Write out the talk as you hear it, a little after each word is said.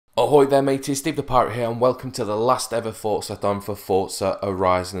Ahoy there mateys, Steve the Pirate here and welcome to the last ever FORZATHON for Forza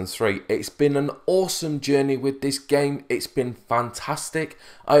Horizon 3. It's been an awesome journey with this game, it's been fantastic.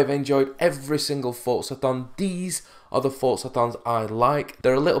 I have enjoyed every single FORZATHON. These are the FORZATHONs I like.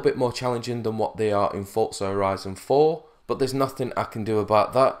 They're a little bit more challenging than what they are in Forza Horizon 4, but there's nothing I can do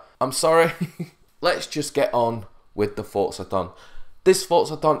about that. I'm sorry. Let's just get on with the FORZATHON. This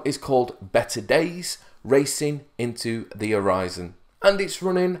FORZATHON is called Better Days, Racing into the Horizon. And it's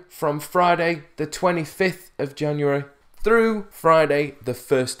running from Friday the 25th of January through Friday the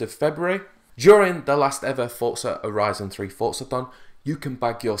 1st of February. During the last ever Forza Horizon 3 FORZATHON, you can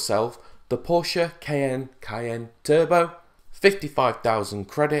bag yourself the Porsche Cayenne Turbo, 55,000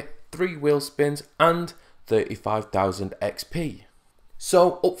 credit, 3 wheel spins and 35,000 XP.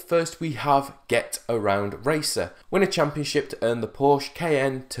 So up first we have Get Around Racer. Win a championship to earn the Porsche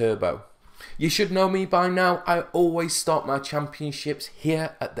Cayenne Turbo. You should know me by now, I always start my championships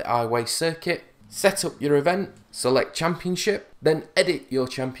here at the highway circuit. Set up your event, select championship, then edit your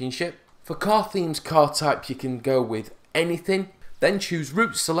championship. For car themes, car type you can go with anything, then choose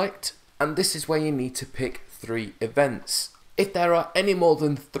route select, and this is where you need to pick 3 events. If there are any more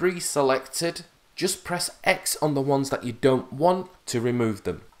than 3 selected, just press X on the ones that you don't want to remove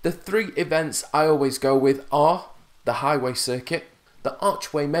them. The 3 events I always go with are the highway circuit, the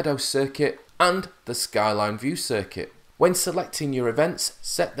Archway Meadow circuit and the Skyline View circuit. When selecting your events,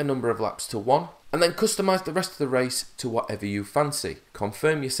 set the number of laps to 1 and then customise the rest of the race to whatever you fancy.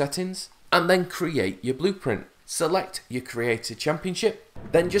 Confirm your settings and then create your blueprint. Select your created championship,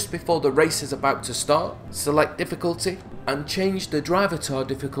 then just before the race is about to start, select difficulty and change the driver tar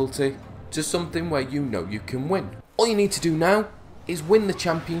difficulty to something where you know you can win. All you need to do now is win the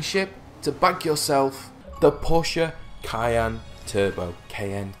championship to bag yourself the Porsche Cayenne Turbo,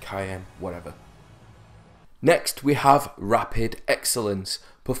 Cayenne, whatever. Next we have Rapid Excellence.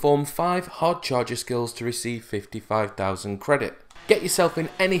 Perform 5 hard charger skills to receive 55,000 credit. Get yourself in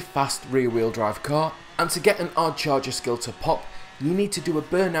any fast rear wheel drive car, and to get an hard charger skill to pop, you need to do a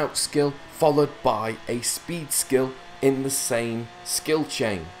burnout skill followed by a speed skill in the same skill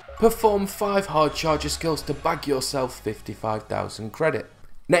chain. Perform 5 hard charger skills to bag yourself 55,000 credit.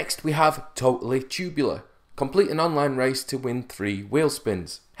 Next we have Totally Tubular. Complete an online race to win 3 wheel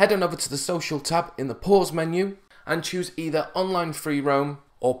spins. Head on over to the social tab in the pause menu and choose either online free roam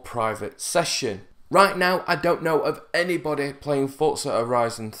or private session. Right now I don't know of anybody playing Forza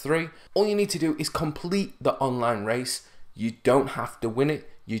Horizon 3. All you need to do is complete the online race. You don't have to win it,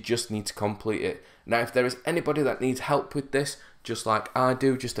 you just need to complete it. Now if there is anybody that needs help with this, just like I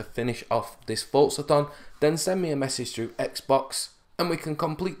do, just to finish off this FORZATHON, then send me a message through Xbox and we can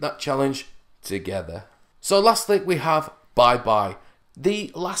complete that challenge together. So lastly we have Bye Bye,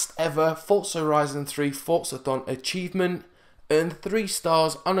 the last ever Forza Horizon 3 FORZATHON achievement. Earn 3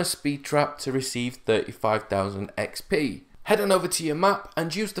 stars on a speed trap to receive 35,000 XP. Head on over to your map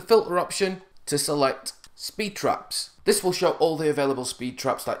and use the filter option to select speed traps. This will show all the available speed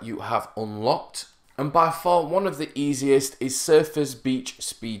traps that you have unlocked. And by far one of the easiest is Surfers Beach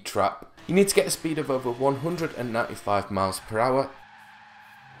Speed Trap. You need to get a speed of over 195 miles per hour.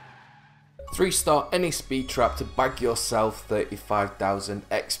 3-star any speed trap to bag yourself 35,000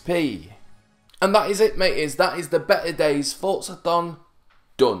 XP. And that is it mateys, that is the Better Days FORZATHON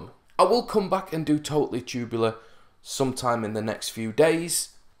done. I will come back and do Totally Tubular sometime in the next few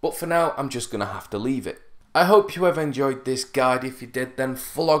days, but for now I'm just going to have to leave it. I hope you have enjoyed this guide. If you did, then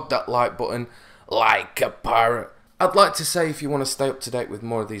flog that like button like a pirate. I'd like to say if you want to stay up to date with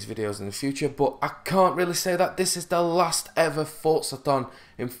more of these videos in the future, but I can't really say that. This is the last ever FORZATHON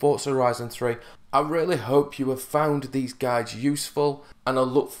in Forza Horizon 3. I really hope you have found these guides useful, and I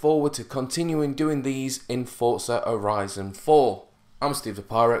look forward to continuing doing these in Forza Horizon 4. I'm Steve the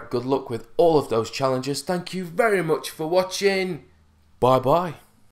Pirate, good luck with all of those challenges. Thank you very much for watching. Bye bye.